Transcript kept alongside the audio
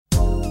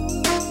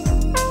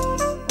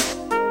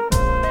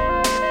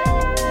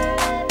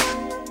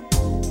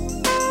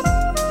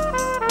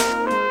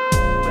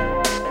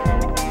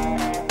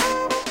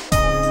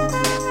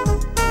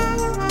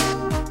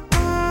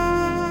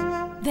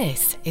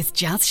is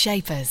Jazz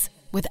Shapers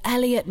with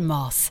Elliot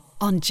Moss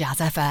on Jazz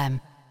FM.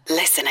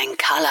 Listen in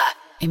colour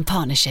in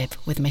partnership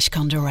with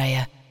Mishcon de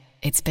Reya.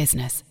 It's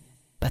business,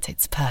 but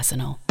it's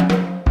personal.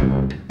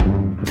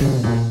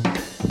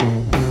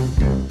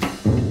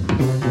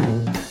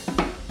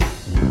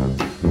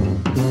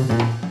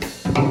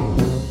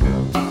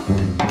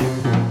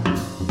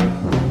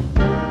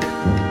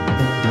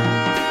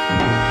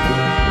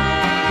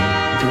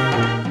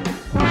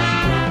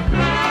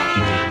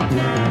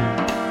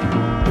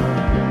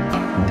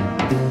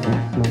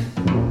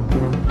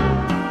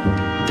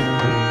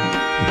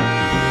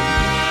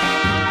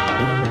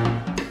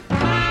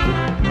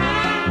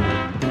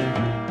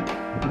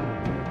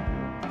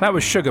 That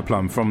was Sugar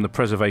Plum from the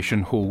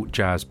Preservation Hall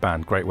Jazz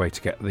Band. Great way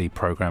to get the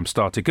programme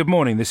started. Good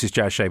morning, this is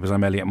Jazz Shapers.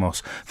 I'm Elliot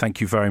Moss. Thank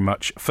you very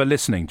much for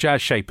listening.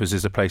 Jazz Shapers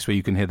is a place where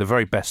you can hear the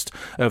very best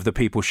of the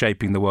people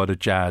shaping the world of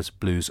jazz,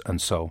 blues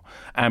and soul.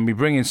 And we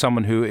bring in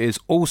someone who is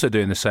also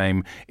doing the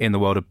same in the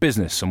world of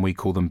business, and we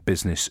call them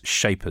business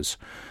shapers.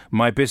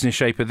 My business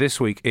shaper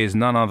this week is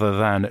none other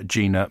than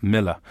Gina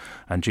Miller.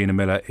 And Gina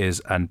Miller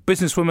is a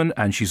businesswoman,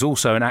 and she's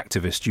also an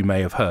activist, you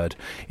may have heard,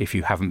 if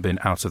you haven't been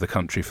out of the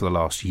country for the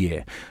last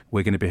year.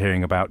 We're going to be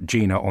hearing about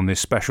Gina on this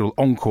special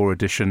encore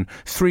edition,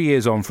 3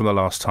 years on from the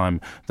last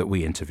time that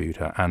we interviewed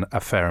her, and a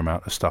fair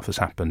amount of stuff has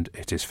happened,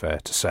 it is fair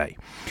to say.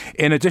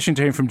 In addition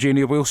to hearing from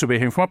Gina, we'll also be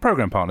hearing from our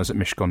programme partners at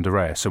Mishcon de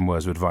Reya, some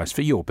words of advice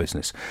for your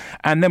business.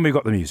 And then we've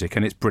got the music,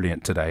 and it's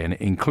brilliant today, and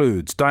it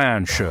includes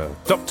Diane Scher,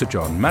 Dr.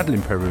 John,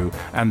 Madeleine Peru,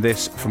 and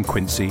this from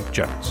Quincy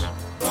Jones.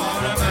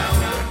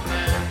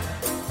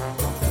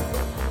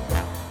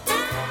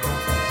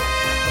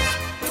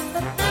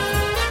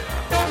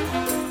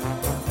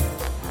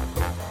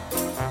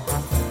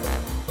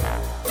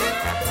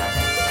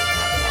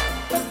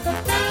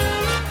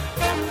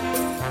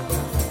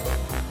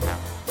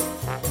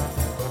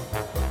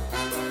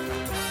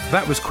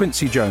 That was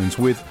Quincy Jones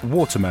with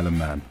Watermelon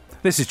Man.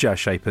 This is Jazz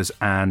Shapers,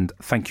 and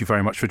thank you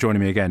very much for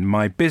joining me again.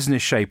 My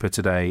business shaper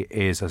today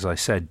is, as I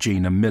said,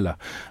 Gina Miller.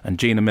 And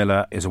Gina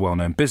Miller is a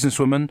well-known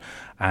businesswoman,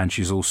 and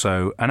she's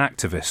also an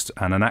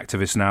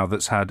activist now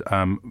that's had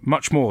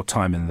much more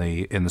time in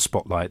the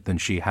spotlight than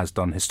she has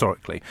done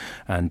historically.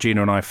 And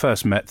Gina and I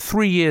first met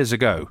 3 years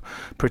ago,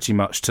 pretty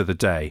much to the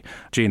day.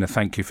 Gina,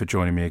 thank you for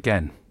joining me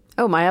again.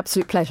 Oh, my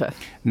absolute pleasure.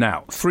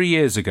 Now, 3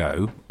 years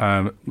ago,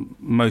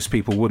 most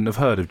people wouldn't have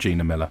heard of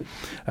Gina Miller.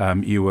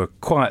 You were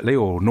quietly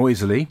or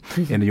noisily,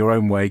 in your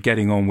own way,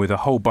 getting on with a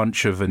whole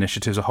bunch of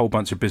initiatives, a whole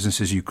bunch of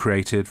businesses you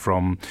created,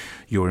 from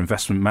your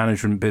investment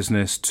management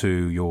business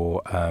to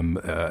your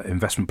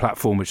investment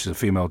platform, which is a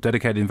female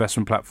dedicated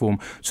investment platform,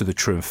 to the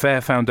True and Fair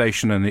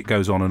Foundation, and it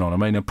goes on and on. I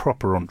mean, a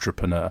proper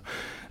entrepreneur.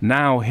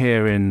 Now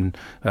here in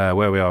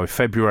where we are,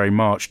 February,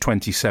 March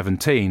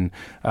 2017,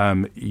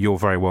 you're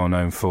very well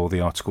known for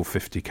the Article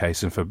 50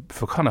 case and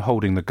for kind of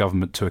holding the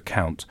government to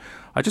account.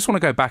 I just want to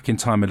go back in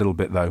time a little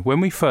bit, though.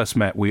 When we first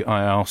met,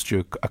 I asked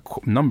you a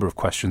number of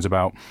questions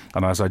about,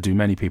 and as I do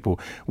many people,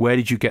 where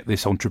did you get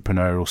this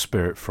entrepreneurial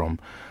spirit from?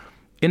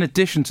 In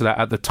addition to that,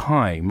 at the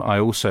time,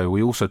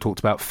 we also talked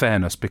about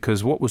fairness,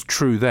 because what was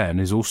true then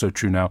is also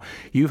true now.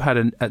 You've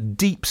had a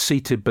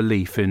deep-seated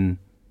belief in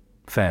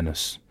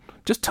fairness.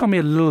 Just tell me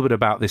a little bit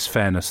about this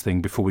fairness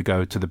thing before we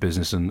go to the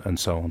business and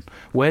so on.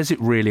 Where's it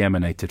really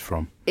emanated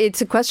from?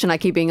 It's a question I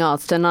keep being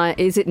asked. And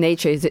is it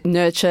nature? Is it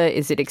nurture?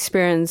 Is it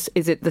experience?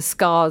 Is it the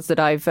scars that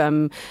I've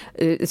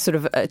sort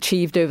of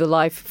achieved over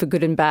life for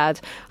good and bad?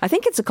 I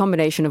think it's a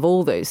combination of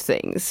all those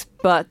things.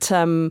 But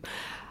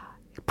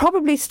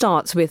probably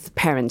starts with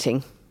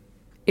parenting.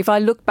 If I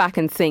look back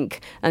and think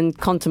and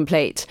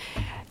contemplate,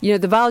 you know,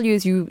 the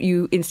values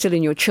you instill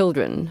in your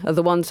children are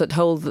the ones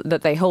that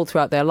they hold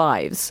throughout their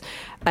lives.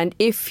 And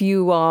if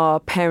you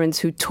are parents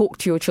who talk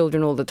to your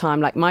children all the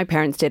time, like my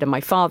parents did, and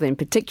my father in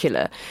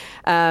particular,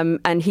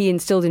 and he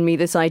instilled in me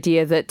this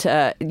idea that,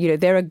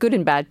 there are good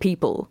and bad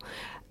people.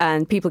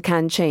 And people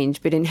can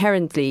change, but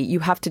inherently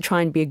you have to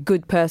try and be a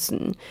good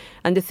person.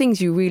 And the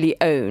things you really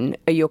own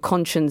are your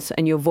conscience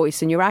and your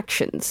voice and your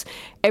actions.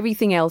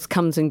 Everything else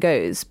comes and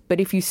goes. But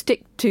if you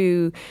stick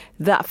to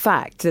that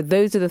fact, that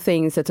those are the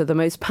things that are the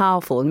most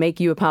powerful and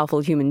make you a powerful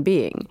human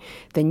being,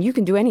 then you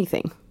can do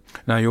anything.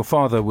 Now, your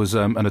father was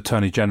an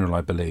Attorney General, I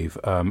believe,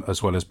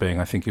 as well as being,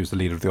 I think he was the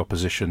leader of the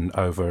opposition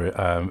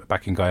over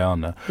back in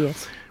Guyana.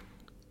 Yes.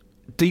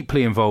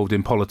 Deeply involved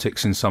in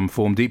politics in some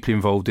form, deeply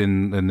involved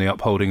in the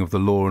upholding of the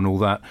law and all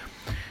that.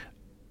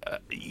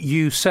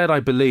 You said, I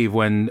believe,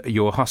 when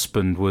your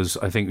husband was,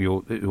 I think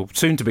your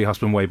soon-to-be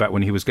husband, way back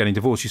when he was getting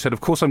divorced, you said,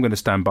 of course I'm going to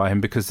stand by him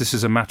because this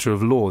is a matter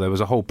of law. There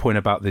was a whole point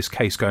about this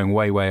case going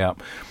way, way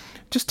up.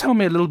 Just tell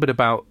me a little bit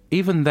about,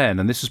 even then,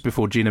 and this was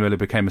before Gina Miller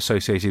became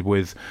associated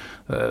with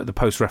the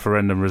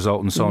post-referendum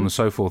result and so on and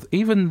so forth.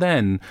 Even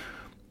then,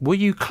 were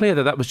you clear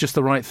that was just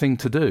the right thing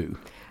to do?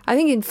 I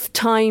think in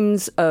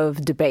times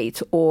of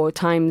debate or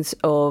times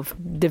of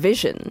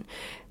division,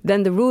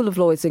 then the rule of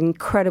law is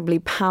incredibly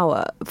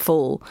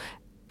powerful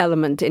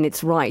element in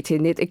its right.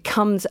 In it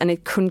comes and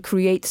it can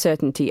create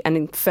certainty and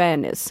in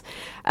fairness.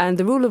 And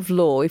the rule of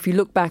law, if you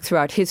look back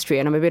throughout history,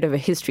 and I'm a bit of a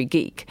history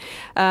geek,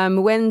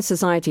 when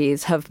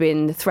societies have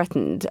been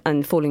threatened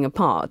and falling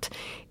apart,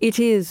 it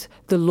is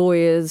the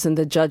lawyers and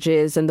the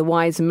judges and the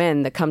wise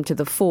men that come to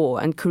the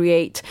fore and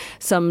create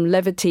some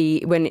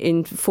levity when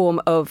in form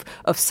of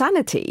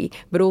sanity,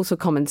 but also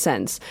common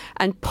sense.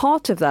 And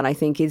part of that, I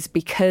think, is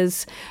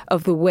because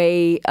of the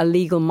way a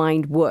legal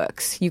mind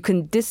works. You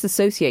can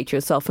disassociate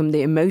yourself from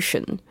the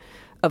emotion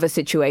of a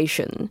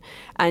situation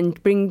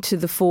and bring to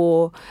the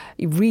fore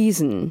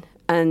reason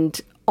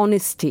and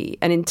honesty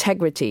and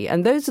integrity.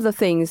 And those are the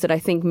things that I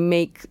think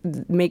make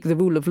the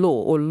rule of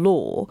law or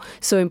law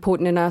so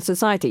important in our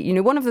society. You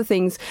know, one of the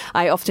things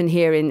I often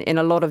hear in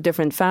a lot of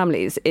different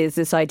families is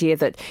this idea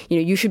that, you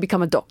know, you should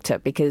become a doctor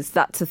because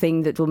that's the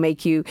thing that will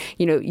make you,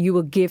 you know, you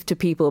will give to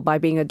people by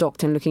being a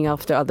doctor and looking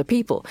after other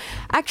people.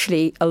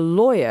 Actually, a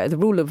lawyer, the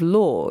rule of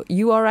law,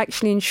 you are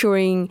actually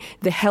ensuring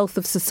the health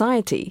of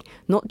society,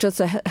 not just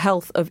the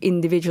health of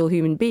individual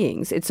human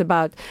beings. It's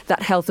about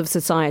that health of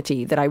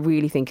society that I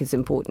really think is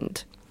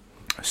important.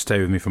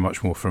 Stay with me for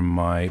much more from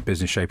my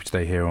business shaper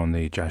today here on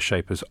the Jazz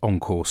Shapers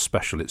Encore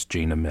Special. It's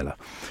Gina Miller.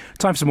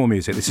 Time for some more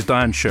music. This is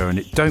Diane Shure, and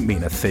it don't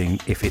mean a thing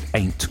if it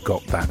ain't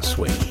got that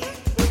swing.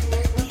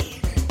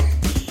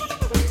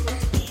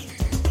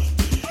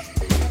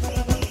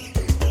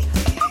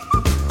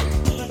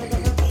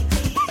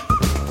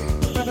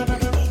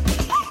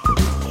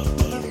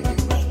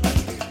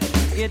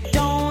 It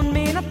don't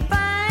mean a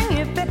thing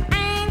if it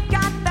ain't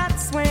got that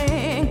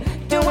swing.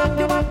 Do up,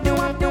 do up, do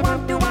up, do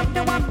up, do up, do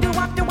up, do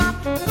up, do up.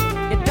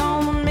 It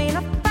don't mean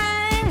a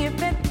thing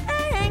if it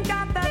ain't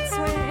got that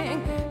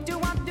swing. Do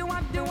up, do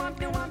up, do up,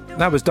 do up, do up.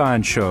 That was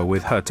Diane Shure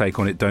with her take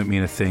on It Don't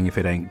Mean a Thing If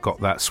It Ain't Got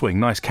That Swing.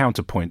 Nice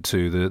counterpoint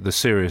to the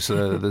serious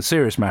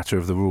matter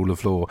of the rule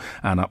of law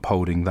and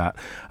upholding that.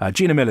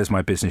 Gina Miller is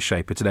my business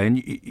shaper today,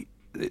 and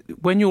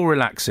when you're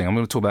relaxing, I'm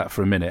going to talk about that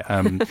for a minute.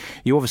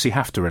 You obviously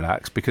have to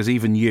relax because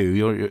even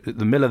you're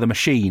the Miller the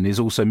machine is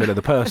also Miller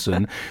the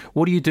person.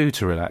 What do you do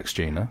to relax,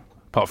 Gina?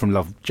 Apart from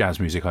love jazz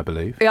music, I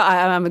believe. Yeah,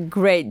 I'm a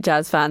great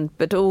jazz fan,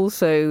 but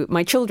also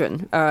my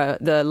children are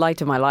the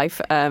light of my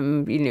life.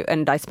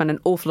 And I spend an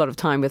awful lot of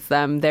time with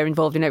them. They're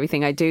involved in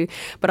everything I do.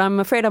 But I'm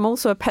afraid I'm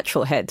also a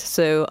petrol head,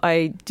 so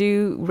I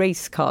do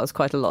race cars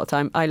quite a lot.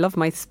 I love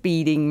my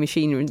speeding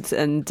machines,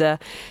 and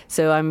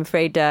so I'm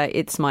afraid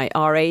it's my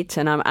R8,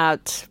 and I'm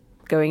out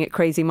going at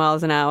crazy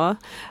miles an hour.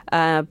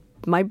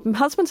 My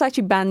husband's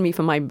actually banned me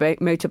from my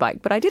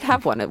motorbike, but I did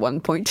have one at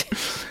one point.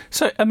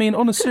 So, I mean,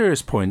 on a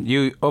serious point,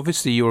 you're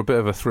a bit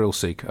of a thrill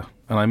seeker.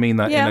 And I mean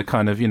that in a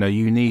kind of, you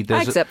need...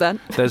 I accept that.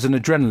 There's an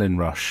adrenaline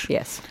rush.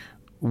 Yes.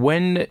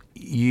 When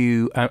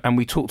you... And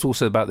we talked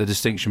also about the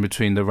distinction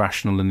between the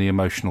rational and the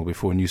emotional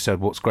before, and you said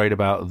what's great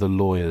about the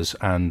lawyers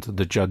and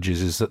the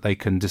judges is that they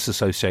can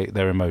disassociate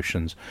their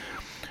emotions.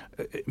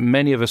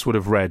 Many of us would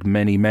have read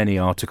many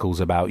articles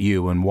about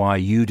you and why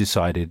you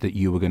decided that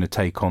you were going to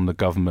take on the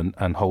government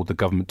and hold the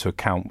government to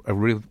account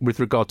with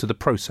regard to the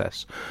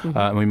process.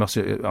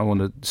 Mm-hmm. I want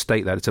to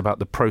state that it's about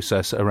the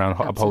process around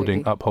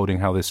upholding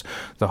how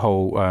the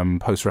whole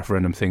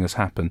post-referendum thing has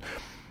happened.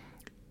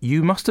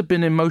 You must have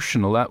been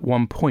emotional at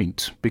one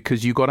point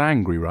because you got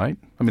angry, right?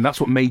 I mean,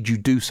 that's what made you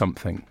do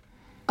something.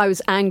 I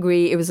was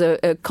angry. It was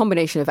a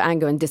combination of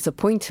anger and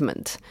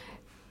disappointment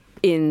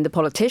in the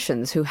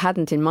politicians who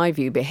hadn't, in my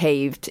view,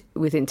 behaved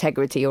with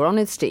integrity or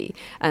honesty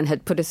and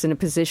had put us in a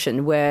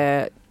position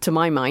where, to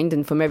my mind,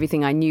 and from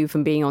everything I knew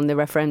from being on the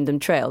referendum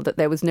trail, that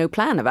there was no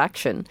plan of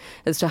action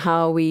as to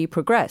how we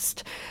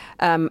progressed.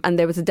 And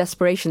there was a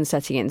desperation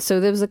setting in.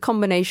 So there was a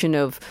combination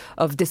of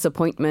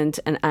disappointment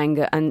and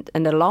anger and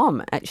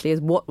alarm, actually,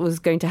 as what was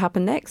going to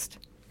happen next.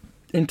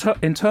 In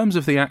terms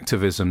of the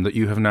activism that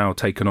you have now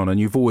taken on, and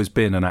you've always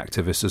been an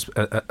activist,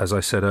 as I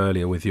said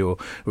earlier, with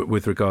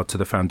regard to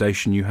the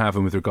foundation you have,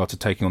 and with regard to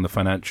taking on the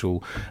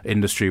financial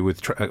industry,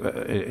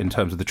 in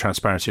terms of the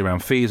transparency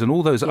around fees and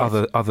all those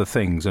other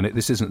things. And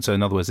this isn't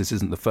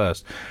the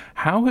first.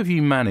 How have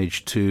you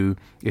managed to,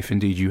 if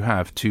indeed you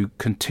have, to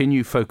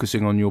continue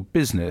focusing on your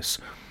business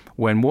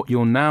when what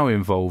you're now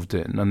involved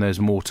in, and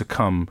there's more to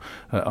come,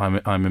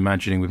 I'm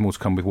imagining with more to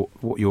come with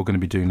what you're going to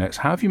be doing next.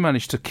 How have you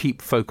managed to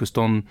keep focused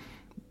on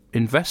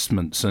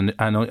investments and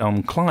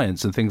on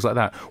clients and things like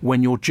that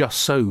when you're just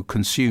so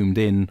consumed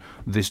in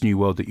this new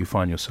world that you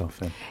find yourself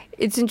in?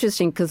 It's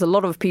interesting because a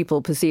lot of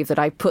people perceive that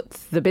I put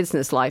the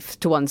business life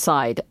to one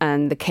side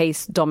and the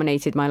case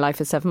dominated my life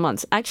for 7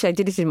 months. Actually, I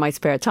did it in my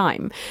spare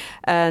time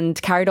and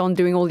carried on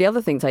doing all the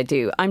other things I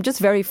do. I'm just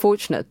very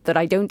fortunate that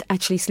I don't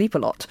actually sleep a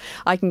lot.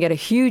 I can get a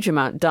huge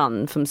amount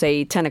done from,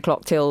 say, 10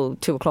 o'clock till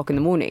 2 o'clock in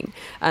the morning.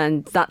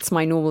 And that's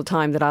my normal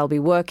time that I'll be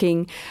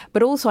working.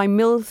 But also I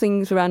mill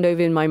things around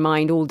over in my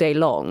mind all day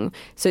long.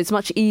 So it's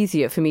much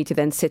easier for me to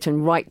then sit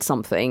and write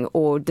something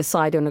or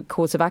decide on a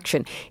course of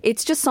action.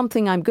 It's just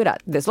something I'm good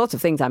at. There's lots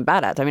of things I'm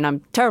bad at. I mean,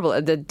 I'm terrible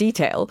at the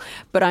detail,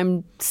 but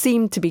I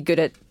seem to be good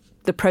at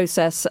the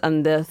process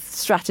and the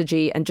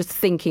strategy and just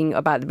thinking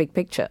about the big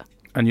picture.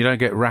 And you don't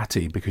get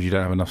ratty because you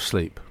don't have enough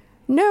sleep?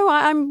 No,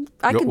 I can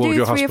What would do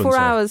your 3 or husband 4 say?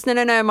 hours.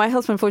 No. My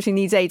husband unfortunately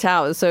needs 8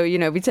 hours. So,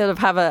 we sort of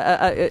have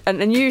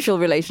an unusual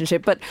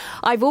relationship. But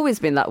I've always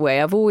been that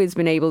way. I've always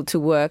been able to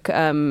work.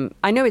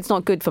 I know it's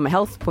not good from a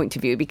health point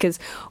of view, because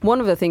one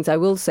of the things I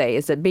will say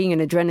is that being an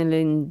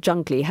adrenaline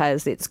junkie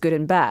has its good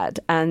and bad.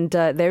 And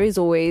there is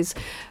always,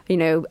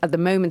 at the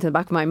moment in the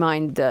back of my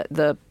mind,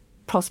 the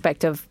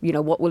prospect of,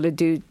 what will it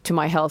do to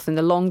my health in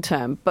the long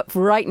term. But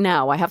for right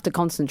now, I have to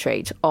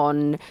concentrate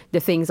on the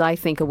things I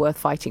think are worth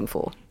fighting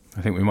for. I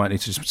think we might need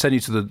to just send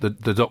you to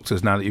the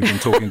doctors now that you've been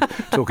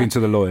talking to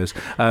the lawyers.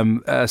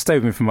 Stay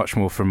with me for much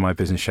more from my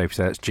business shaper.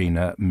 That's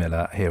Gina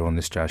Miller here on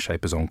this Jazz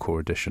Shapers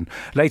Encore edition.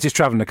 Latest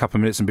travel in a couple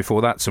of minutes, and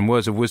before that, some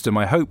words of wisdom,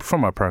 I hope,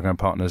 from our programme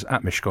partners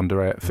at Mishcon de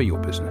Reya for your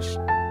business.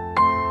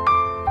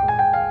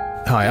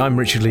 Hi, I'm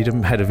Richard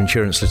Leedham, Head of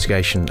Insurance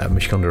Litigation at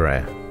Mishcon de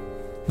Reya.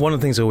 One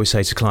of the things I always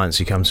say to clients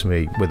who come to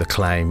me with a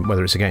claim,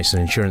 whether it's against an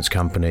insurance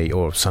company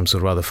or some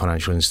sort of other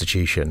financial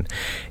institution,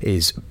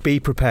 is be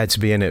prepared to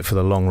be in it for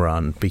the long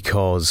run,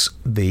 because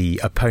the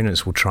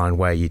opponents will try and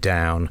wear you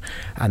down,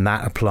 and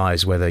that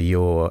applies whether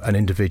you're an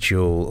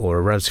individual or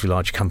a relatively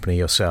large company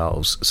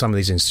yourselves. Some of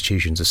these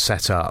institutions are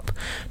set up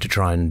to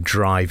try and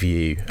drive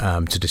you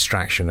to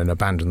distraction and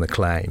abandon the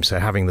claim. So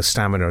having the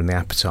stamina and the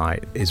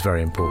appetite is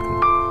very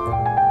important.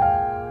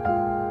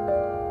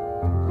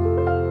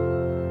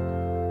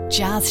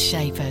 Jazz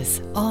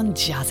Shapers on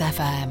Jazz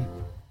FM.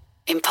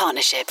 In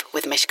partnership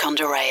with Mishcon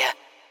de Reya.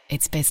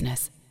 It's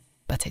business,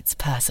 but it's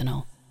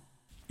personal.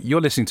 You're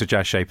listening to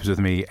Jazz Shapers with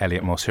me,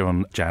 Elliot Moss, here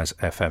on Jazz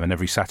FM. And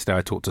every Saturday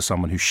I talk to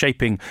someone who's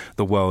shaping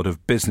the world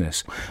of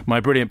business.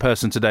 My brilliant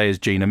person today is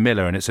Gina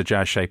Miller, and it's a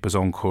Jazz Shapers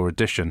Encore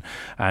edition.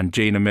 And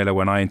Gina Miller,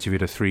 when I interviewed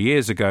her 3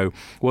 years ago,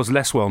 was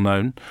less well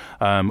known,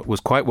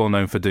 was quite well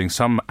known for doing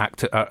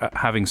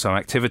having some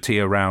activity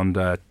around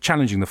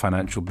challenging the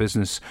financial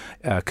business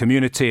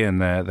community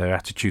and their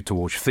attitude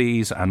towards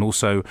fees, and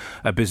also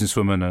a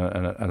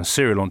businesswoman and a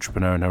serial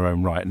entrepreneur in her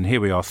own right. And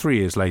here we are 3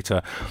 years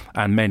later,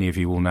 and many of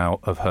you will now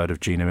have heard of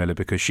Gina Miller,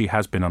 because she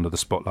has been under the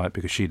spotlight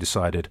because she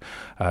decided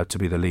to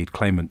be the lead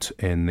claimant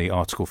in the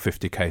Article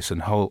 50 case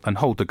and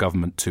hold the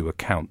government to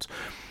account.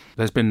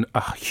 There's been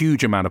a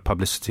huge amount of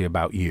publicity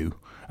about you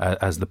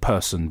as the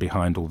person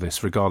behind all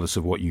this, regardless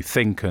of what you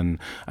think and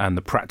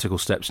the practical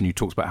steps. And you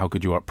talked about how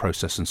good you are at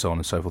process and so on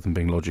and so forth and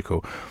being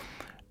logical.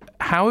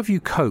 How have you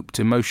coped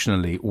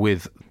emotionally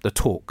with the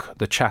talk,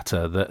 the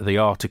chatter, the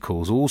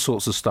articles, all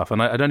sorts of stuff?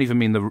 And I don't even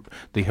mean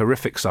the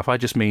horrific stuff. I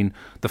just mean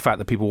the fact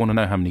that people want to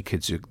know how many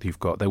kids you've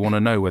got. They want to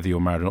know whether you're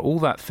married, and all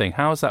that thing.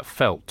 How has that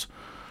felt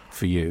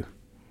for you?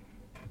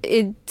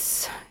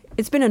 It's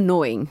been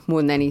annoying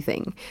more than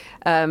anything.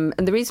 And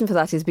the reason for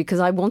that is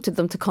because I wanted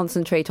them to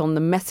concentrate on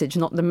the message,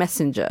 not the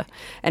messenger.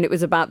 And it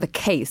was about the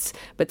case.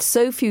 But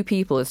so few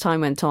people, as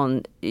time went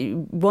on,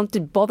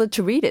 bothered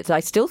to read it. I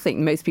still think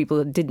most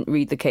people didn't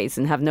read the case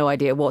and have no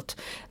idea what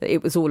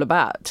it was all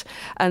about.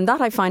 And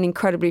that I find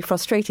incredibly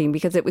frustrating,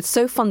 because it was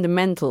so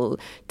fundamental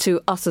to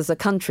us as a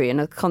country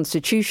and a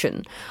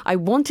constitution. I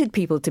wanted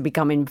people to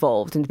become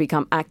involved and to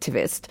become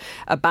activists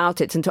about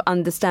it, and to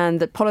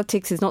understand that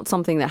politics is not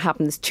something that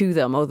happens to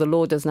them, or the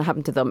law doesn't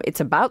happen to them. It's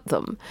about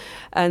them.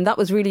 And that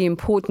was really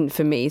important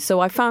for me. So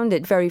I found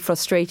it very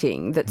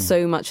frustrating that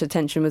so much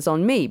attention was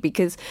on me,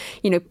 because,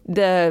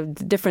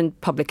 the different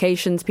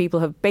publications, people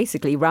have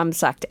basically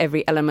ransacked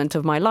every element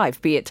of my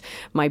life, be it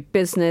my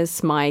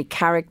business, my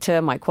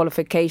character, my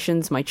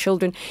qualifications, my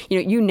children,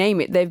 you name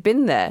it, they've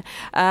been there.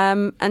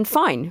 And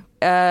fine.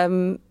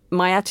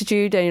 My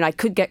attitude, and I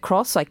could get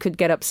cross, I could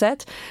get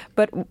upset,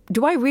 but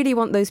do I really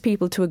want those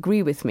people to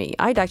agree with me?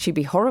 I'd actually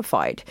be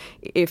horrified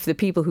if the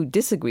people who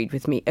disagreed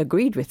with me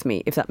agreed with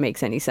me, if that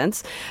makes any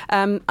sense.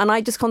 And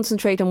I just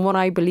concentrate on what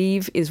I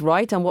believe is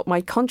right and what my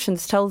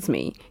conscience tells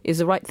me is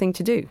the right thing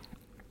to do.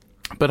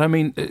 But I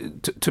mean,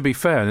 to be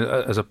fair,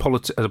 as a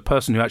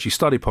person who actually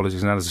studied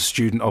politics and as a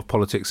student of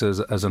politics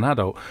as an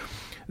adult,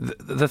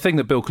 the thing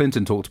that Bill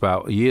Clinton talked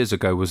about years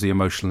ago was the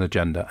emotional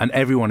agenda, and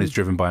everyone is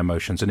driven by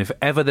emotions. And if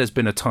ever there's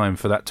been a time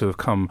for that to have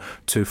come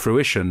to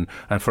fruition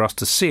and for us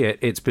to see it,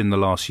 it's been the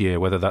last year,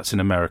 whether that's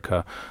in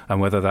America and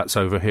whether that's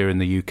over here in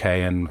the UK,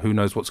 and who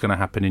knows what's going to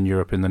happen in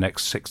Europe in the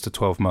next 6 to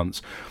 12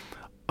 months.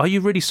 Are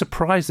you really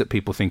surprised that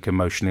people think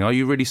emotionally? Are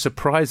you really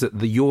surprised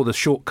that you're the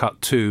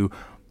shortcut to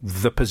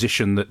the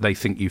position that they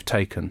think you've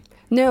taken?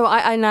 No,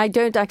 I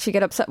don't actually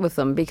get upset with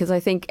them, because I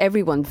think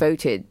everyone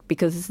voted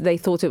because they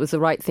thought it was the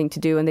right thing to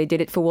do, and they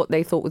did it for what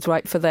they thought was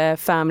right for their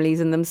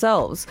families and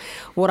themselves.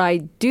 What I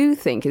do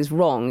think is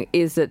wrong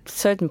is that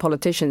certain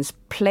politicians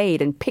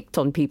played and picked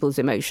on people's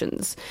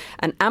emotions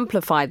and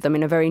amplified them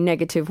in a very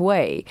negative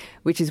way,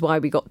 which is why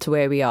we got to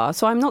where we are.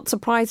 So I'm not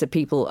surprised that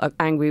people are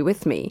angry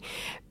with me,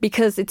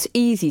 because it's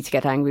easy to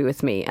get angry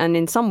with me. And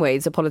in some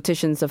ways, the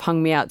politicians have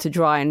hung me out to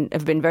dry and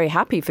have been very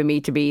happy for me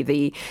to be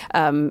the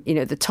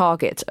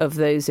target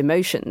of those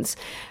emotions.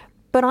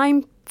 But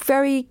I'm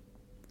very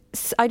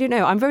I don't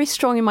know. I'm very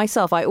strong in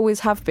myself. I always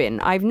have been.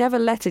 I've never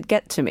let it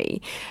get to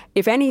me.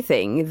 If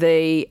anything,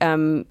 the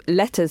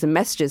letters and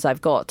messages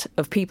I've got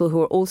of people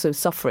who are also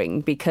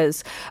suffering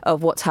because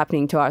of what's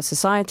happening to our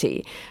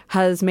society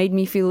has made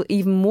me feel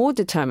even more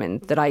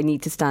determined that I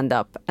need to stand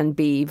up and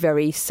be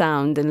very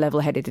sound and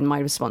level-headed in my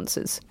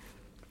responses.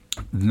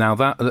 Now,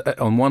 that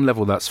on one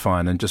level, that's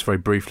fine. And just very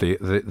briefly,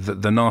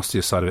 the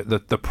nastiest side of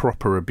it, the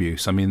proper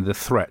abuse, I mean, the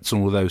threats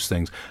and all those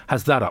things,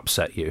 has that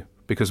upset you?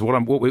 Because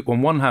on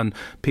one hand,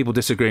 people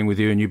disagreeing with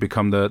you and you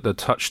become the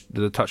touched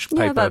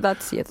paper. Yeah,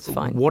 that's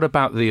fine. What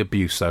about the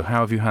abuse, though? How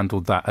have you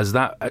handled that? Has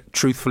that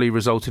truthfully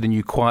resulted in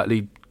you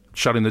quietly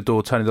shutting the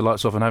door, turning the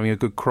lights off and having a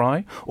good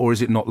cry? Or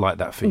is it not like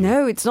that for you?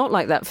 No, it's not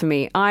like that for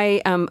me.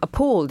 I am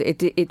appalled.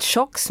 It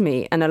shocks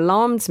me and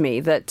alarms me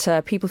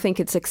that people think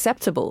it's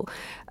acceptable.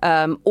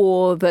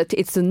 Or that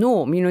it's the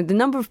norm. You know, the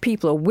number of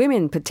people, or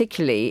women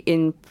particularly,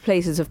 in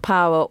places of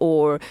power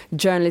or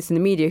journalists in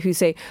the media who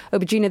say, oh,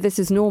 but Gina, this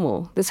is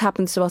normal. This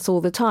happens to us all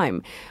the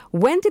time.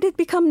 When did it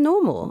become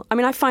normal? I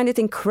mean, I find it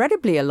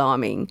incredibly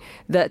alarming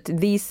that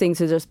these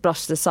things are just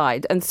brushed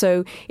aside. And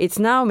so it's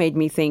now made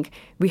me think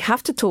we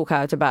have to talk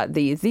out about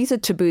these. These are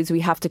taboos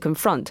we have to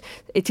confront.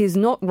 It is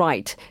not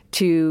right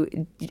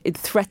to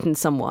threaten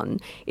someone.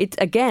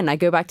 Again, I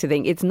go back to the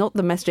thing, it's not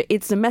the message,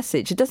 it's the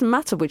message. It doesn't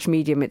matter which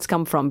medium it's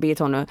come from, be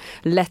it on a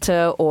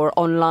letter or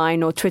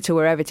online or Twitter,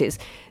 wherever it is.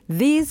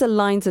 These are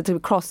lines that are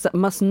crossed that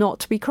must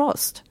not be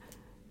crossed.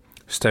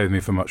 Stay with me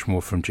for much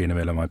more from Gina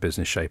Miller, my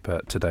business shaper,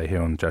 today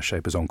here on Jazz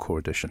Shapers Encore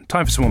Edition.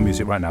 Time for some more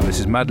music right now. This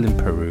is Madeleine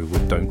Peru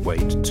with Don't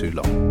Wait Too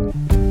Long.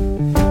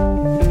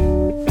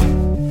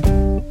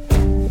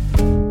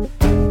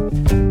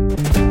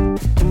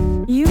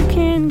 You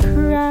can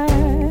cry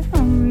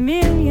a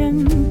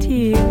million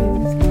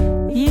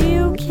tears.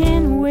 You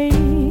can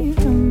wait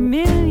a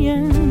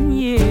million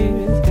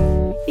years.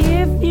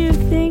 If you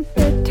think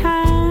that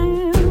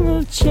time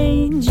will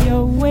change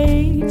your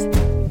ways,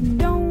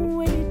 don't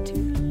wait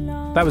too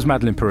long. That was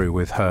Madeleine Peru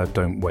with her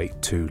Don't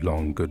Wait Too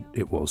Long. Good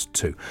it was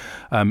too.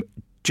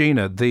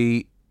 Gina,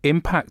 the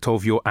impact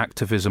of your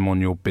activism on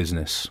your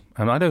business,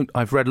 and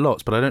I've read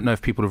lots, but I don't know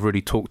if people have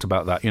really talked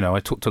about that. You know, I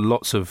talk to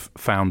lots of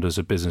founders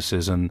of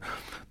businesses, and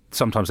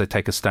sometimes they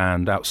take a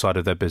stand outside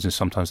of their business,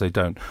 sometimes they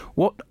don't.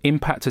 What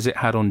impact has it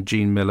had on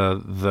Jean Miller,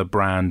 the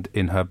brand,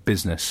 in her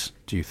business,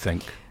 do you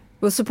think?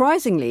 Well,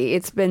 surprisingly,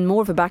 it's been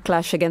more of a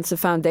backlash against the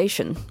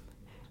foundation.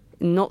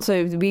 Not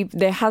so.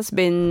 There has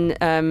been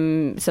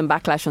some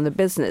backlash on the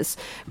business,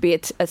 be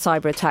it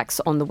cyber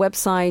attacks on the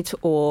website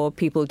or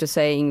people just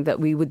saying that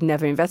we would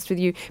never invest with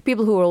you.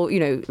 People who are all,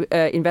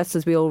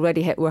 investors we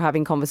already were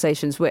having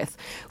conversations with,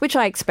 which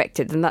I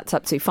expected, and that's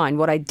absolutely fine.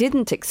 What I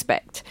didn't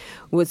expect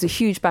was a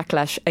huge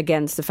backlash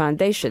against the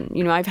foundation.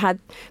 You know, I've had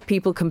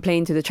people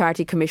complain to the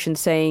Charity Commission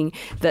saying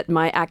that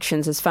my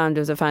actions as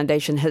founder of the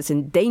foundation has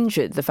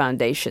endangered the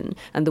foundation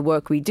and the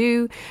work we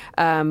do.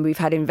 We've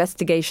had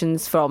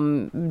investigations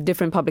from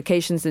different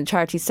publications in the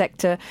charity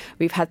sector.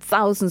 We've had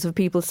thousands of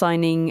people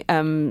signing,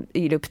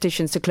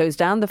 petitions to close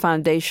down the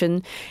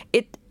foundation.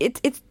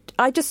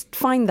 I just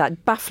find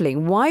that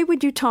baffling. Why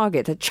would you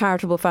target a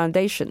charitable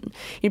foundation?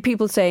 You know,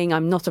 people saying,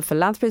 I'm not a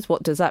philanthropist.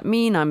 What does that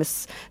mean? I'm a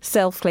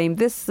self-claimed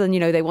this.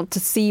 And, they want to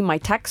see my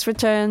tax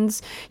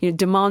returns,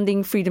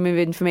 demanding freedom of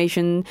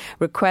information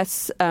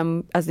requests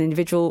as an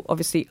individual.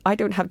 Obviously, I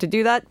don't have to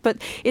do that. But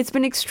it's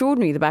been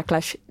extraordinary, the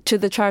backlash to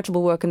the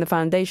charitable work and the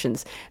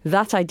foundations.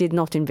 That I did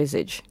not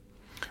envisage.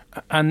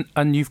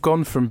 And you've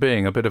gone from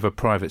being a bit of a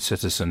private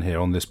citizen here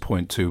on this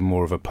point to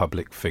more of a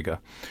public figure.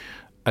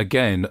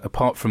 Again,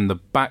 apart from the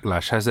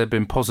backlash, have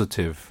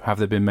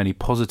there been many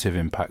positive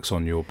impacts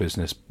on your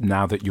business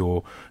now that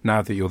you're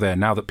there,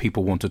 now that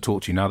people want to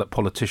talk to you, now that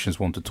politicians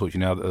want to talk to you,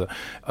 now that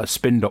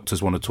spin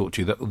doctors want to talk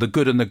to you, that the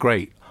good and the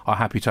great are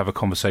happy to have a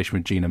conversation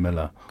with Gina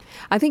Miller?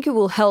 I think it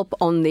will help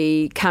on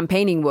the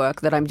campaigning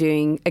work that I'm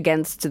doing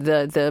against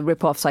the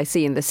rip-offs I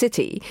see in the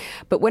city.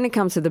 But when it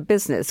comes to the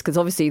business, because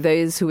obviously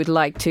those who would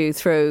like to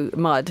throw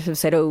mud have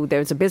said, oh,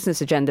 there's a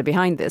business agenda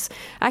behind this.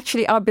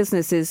 Actually, our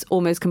business is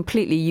almost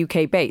completely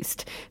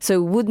UK-based,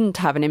 so wouldn't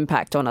have an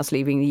impact on us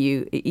leaving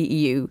the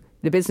EU.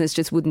 The business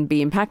just wouldn't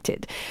be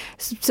impacted.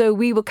 So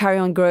we will carry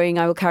on growing.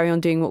 I will carry on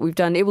doing what we've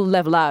done. It will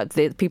level out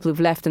the people who've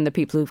left and the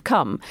people who've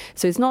come.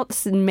 So it's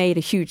not made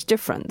a huge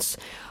difference.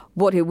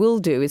 What it will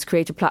do is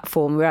create a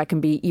platform where I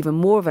can be even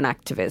more of an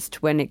activist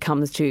when it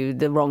comes to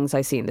the wrongs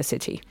I see in the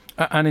city.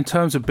 And in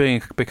terms of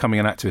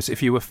becoming an activist,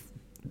 if you were...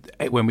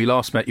 When we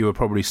last met, you were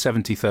probably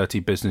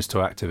 70-30 business to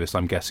activist,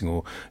 I'm guessing,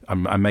 or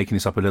I'm making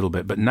this up a little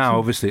bit. But now,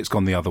 obviously, it's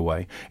gone the other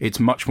way. It's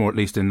much more, at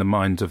least in the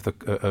minds of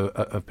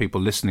of people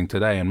listening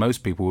today, and most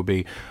people will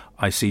be,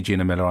 I see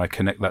Gina Miller, I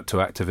connect that to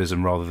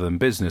activism rather than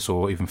business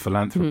or even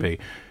philanthropy.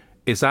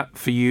 Is that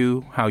for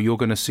you how you're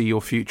going to see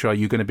your future? Are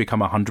you going to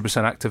become 100%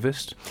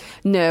 activist?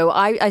 No,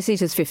 I see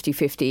it as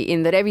 50-50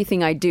 in that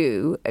everything I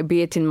do,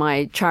 be it in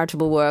my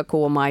charitable work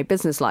or my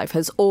business life,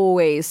 has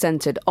always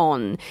centred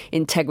on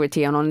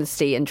integrity and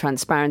honesty and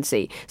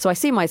transparency. So I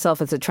see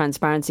myself as a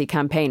transparency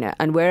campaigner,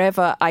 and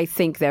wherever I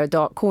think there are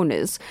dark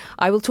corners,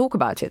 I will talk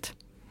about it.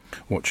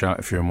 Watch out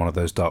if you're in one of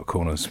those dark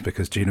corners,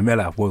 because Gina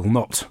Miller will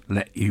not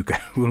let you go,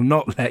 will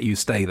not let you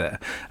stay there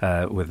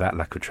with that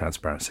lack of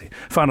transparency.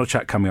 Final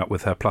chat coming up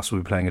with her, plus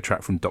we'll be playing a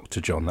track from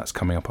Dr. John. That's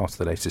coming up after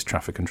the latest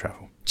traffic and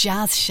travel.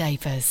 Jazz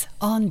Shapers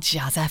on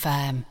Jazz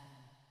FM.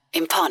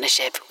 In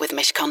partnership with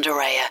Mishcon de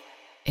Reya.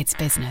 It's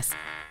business,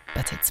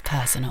 but it's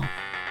personal.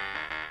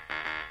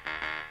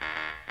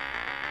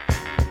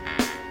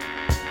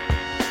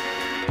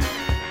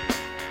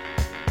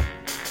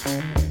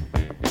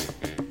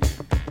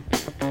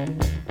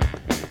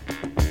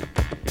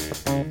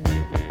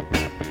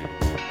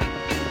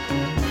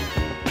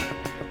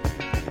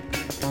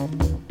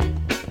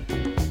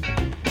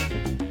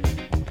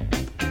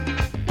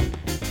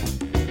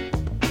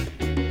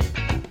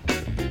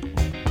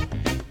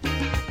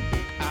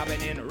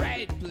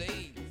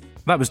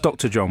 That was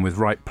Dr. John with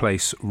Right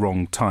Place,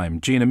 Wrong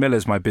Time. Gina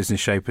Miller's my business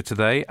shaper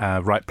today.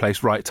 Right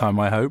place, right time,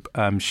 I hope.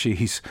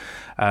 She's,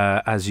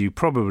 as you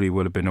probably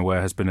will have been aware,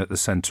 has been at the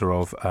centre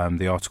of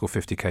the Article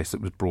 50 case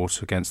that was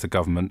brought against the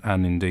government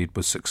and indeed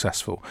was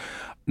successful.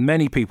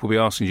 Many people will be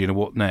asking, Gina,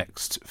 what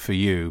next for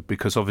you?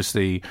 Because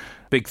obviously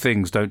big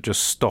things don't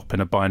just stop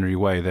in a binary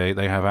way.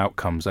 They have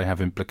outcomes, they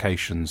have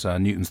implications.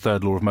 Newton's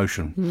third law of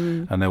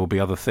motion, and there will be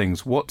other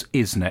things. What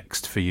is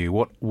next for you?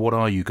 What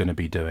are you going to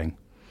be doing?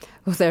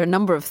 Well, there are a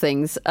number of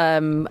things.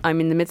 I'm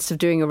in the midst of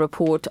doing a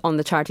report on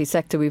the charity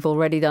sector. We've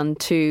already done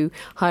 2,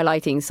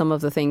 highlighting some of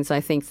the things I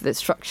think that's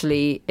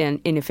structurally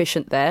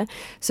inefficient there.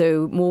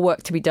 So more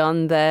work to be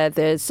done there.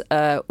 There's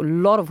a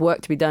lot of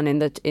work to be done in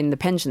the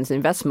pensions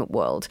investment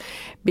world,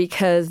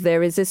 because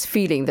there is this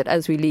feeling that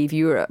as we leave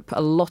Europe,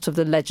 a lot of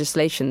the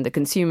legislation, the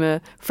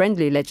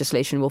consumer-friendly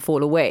legislation, will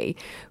fall away,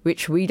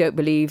 which we don't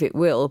believe it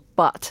will.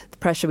 But the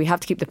pressure, we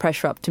have to keep the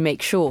pressure up to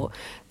make sure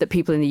that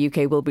people in the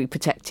UK will be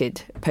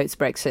protected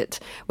post-Brexit.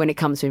 When it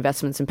comes to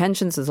investments and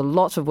pensions, there's a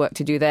lot of work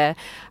to do there.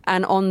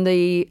 And on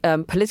the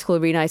political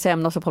arena, I say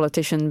I'm not a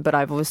politician, but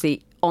I've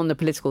obviously on the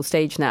political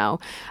stage now.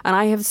 And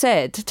I have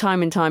said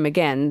time and time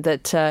again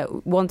that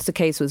once the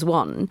case was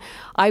won,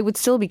 I would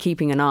still be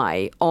keeping an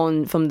eye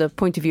on, from the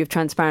point of view of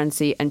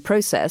transparency and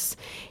process,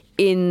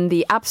 in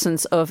the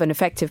absence of an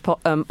effective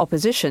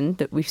opposition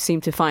that we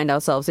seem to find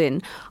ourselves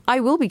in, I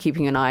will be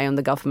keeping an eye on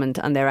the government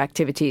and their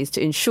activities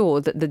to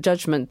ensure that the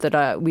judgment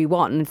that we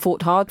won and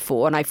fought hard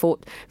for, and I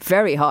fought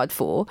very hard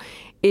for,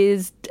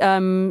 is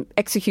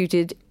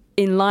executed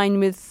in line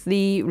with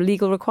the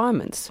legal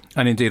requirements.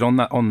 And indeed, on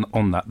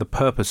that, the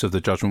purpose of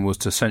the judgment was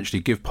to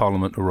essentially give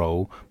Parliament a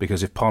role,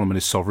 because if Parliament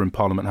is sovereign,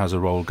 Parliament has a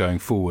role going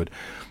forward.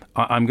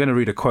 I'm going to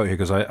read a quote here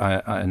because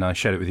I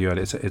shared it with you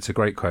earlier. It's a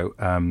great quote.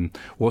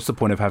 What's the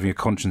point of having a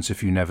conscience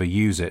if you never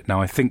use it? Now,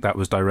 I think that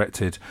was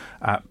directed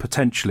at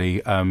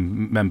potentially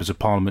members of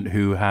Parliament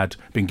who had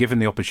been given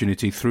the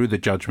opportunity through the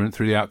judgment,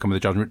 through the outcome of the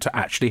judgment, to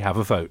actually have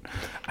a vote.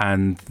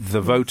 And the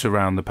vote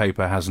around the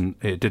paper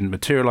didn't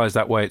materialise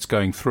that way. It's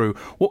going through.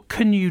 What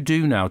can you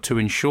do now to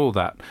ensure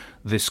that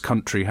this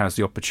country has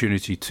the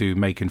opportunity to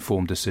make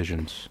informed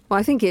decisions? Well,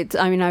 I think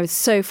I was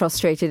so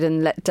frustrated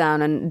and let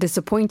down and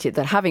disappointed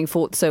that, having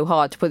fought so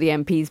hard to put the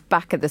MPs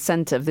back at the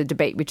centre of the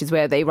debate, which is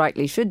where they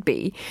rightly should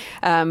be,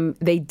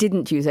 they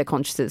didn't use their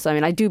consciences. I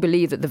mean, I do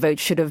believe that the vote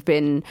should have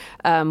been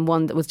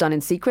one that was done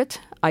in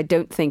secret. I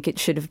don't think it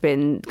should have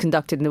been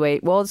conducted in the way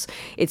it was.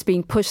 It's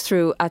being pushed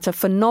through at a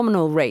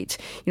phenomenal rate.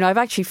 You know, I've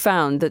actually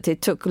found that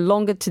it took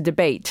longer to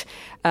debate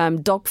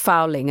dog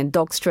fouling and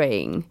dog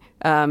straying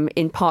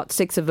in Part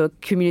 6 of a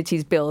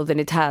communities bill than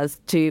it has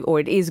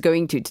it is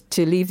going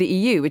to leave the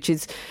EU, which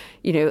is,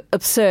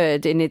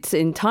 absurd in its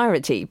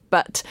entirety.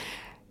 But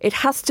it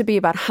has to be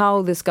about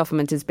how this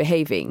government is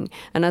behaving.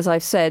 And as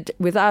I've said,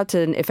 without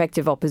an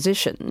effective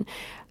opposition,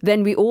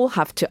 then we all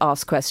have to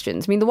ask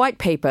questions. I mean, the white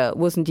paper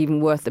wasn't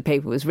even worth the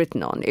paper it was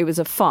written on. It was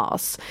a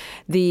farce.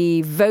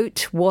 The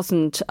vote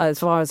wasn't, as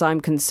far as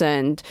I'm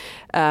concerned,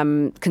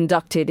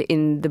 conducted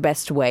in the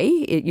best way.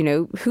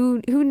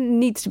 Who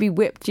needs to be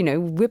whipped?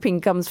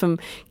 Whipping comes from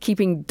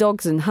keeping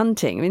dogs and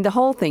hunting. I mean, the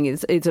whole thing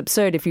is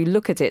absurd if you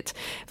look at it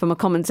from a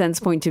common sense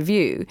point of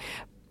view.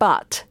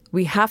 But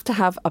we have to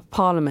have a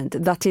parliament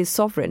that is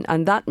sovereign,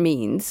 and that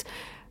means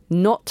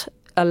not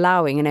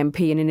allowing an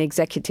MP and an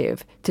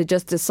executive to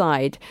just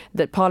decide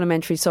that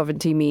parliamentary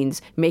sovereignty means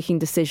making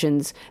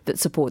decisions that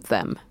support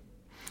them.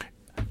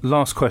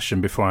 Last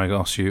question before I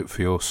ask you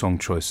for your song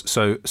choice.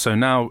 So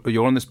now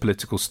you're on this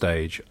political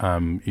stage.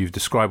 You've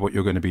described what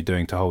you're going to be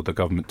doing to hold the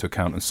government to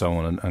account and so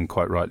on, and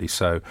quite rightly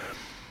so.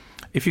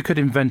 If you could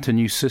invent a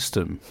new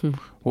system,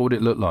 what would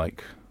it look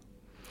like?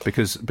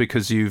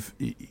 Because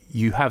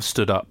you have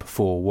stood up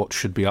for what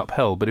should be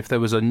upheld, but if there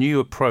was a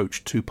new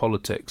approach to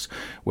politics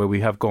where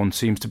we have gone,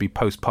 seems to be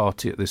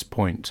post-party at this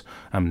point,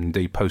 and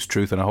indeed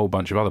post-truth and a whole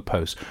bunch of other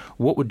posts,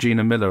 what would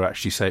Gina Miller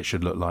actually say it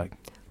should look like?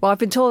 Well, I've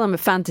been told I'm a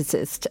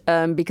fantasist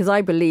because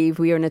I believe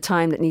we are in a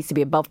time that needs to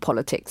be above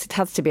politics. It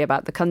has to be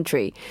about the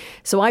country.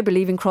 So I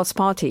believe in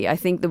cross-party. I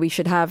think that we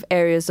should have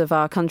areas of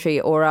our country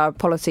or our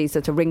policies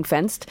that are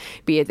ring-fenced,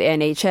 be it the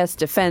NHS,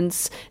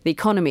 defence, the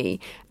economy,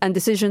 and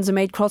decisions are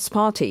made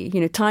cross-party.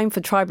 Time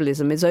for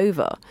tribalism is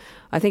over.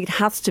 I think it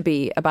has to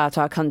be about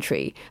our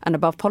country and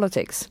above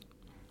politics.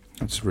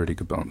 That's a really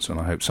good answer,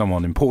 and I hope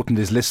someone important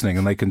is listening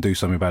and they can do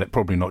something about it.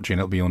 Probably not,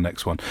 Gina. It'll be your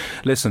next one.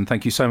 Listen,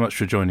 thank you so much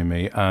for joining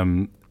me.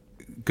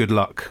 Good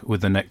luck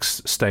with the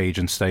next stage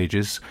and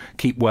stages.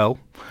 Keep well.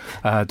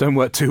 Don't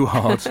work too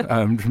hard.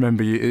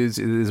 Remember,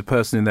 there's a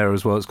person in there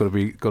as well that's got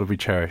to be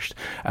cherished.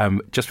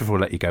 Just before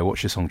I let you go,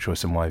 what's your song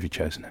choice and why have you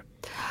chosen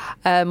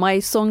it? My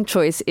song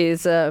choice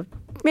is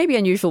maybe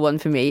unusual one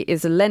for me.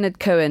 Is a Leonard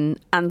Cohen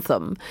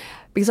anthem.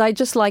 Because I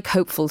just like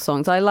hopeful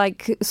songs. I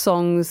like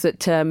songs that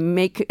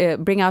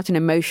bring out an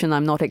emotion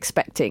I'm not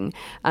expecting.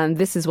 And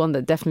this is one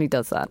that definitely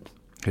does that.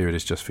 Here it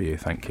is just for you.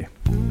 Thank you.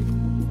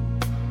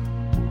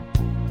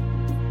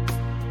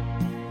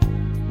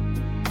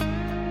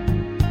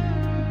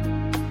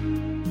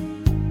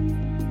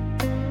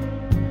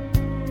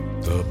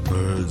 The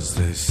birds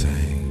they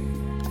sang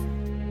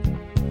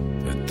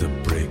at the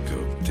break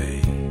of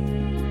day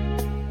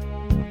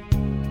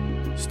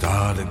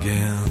start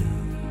again.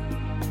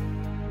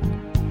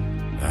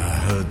 I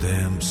heard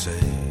them say,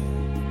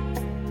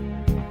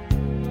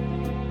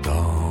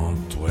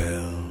 don't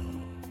dwell.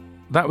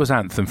 That was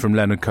Anthem from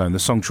Leonard Cohen, the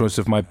song choice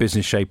of my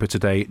business shaper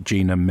today,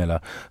 Gina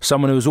Miller.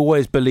 Someone who has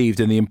always believed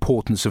in the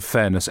importance of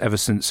fairness ever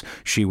since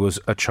she was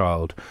a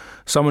child.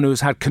 Someone who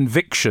has had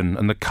conviction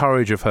and the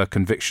courage of her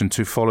conviction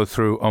to follow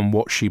through on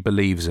what she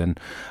believes in.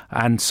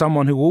 And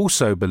someone who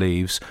also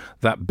believes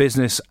that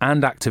business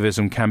and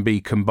activism can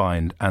be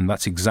combined. And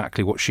that's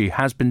exactly what she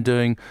has been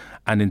doing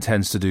and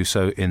intends to do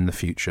so in the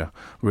future.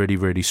 Really,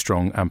 really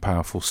strong and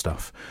powerful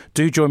stuff.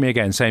 Do join me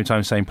again, same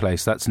time, same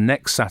place. That's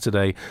next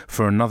Saturday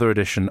for another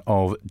edition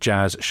of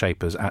Jazz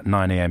Shapers at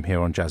 9 a.m.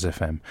 here on Jazz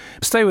FM.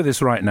 Stay with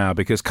us right now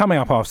because coming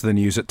up after the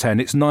news at 10,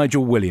 it's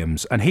Nigel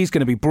Williams and he's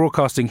going to be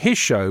broadcasting his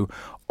show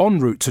en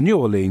route to New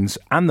Orleans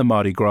and the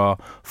Mardi Gras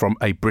from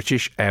a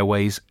British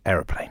Airways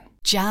aeroplane.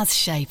 Jazz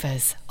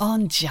Shapers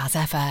on Jazz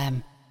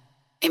FM.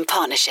 In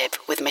partnership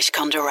with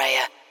Mishcon de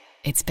Reya.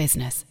 It's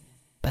business,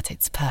 but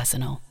it's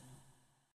personal.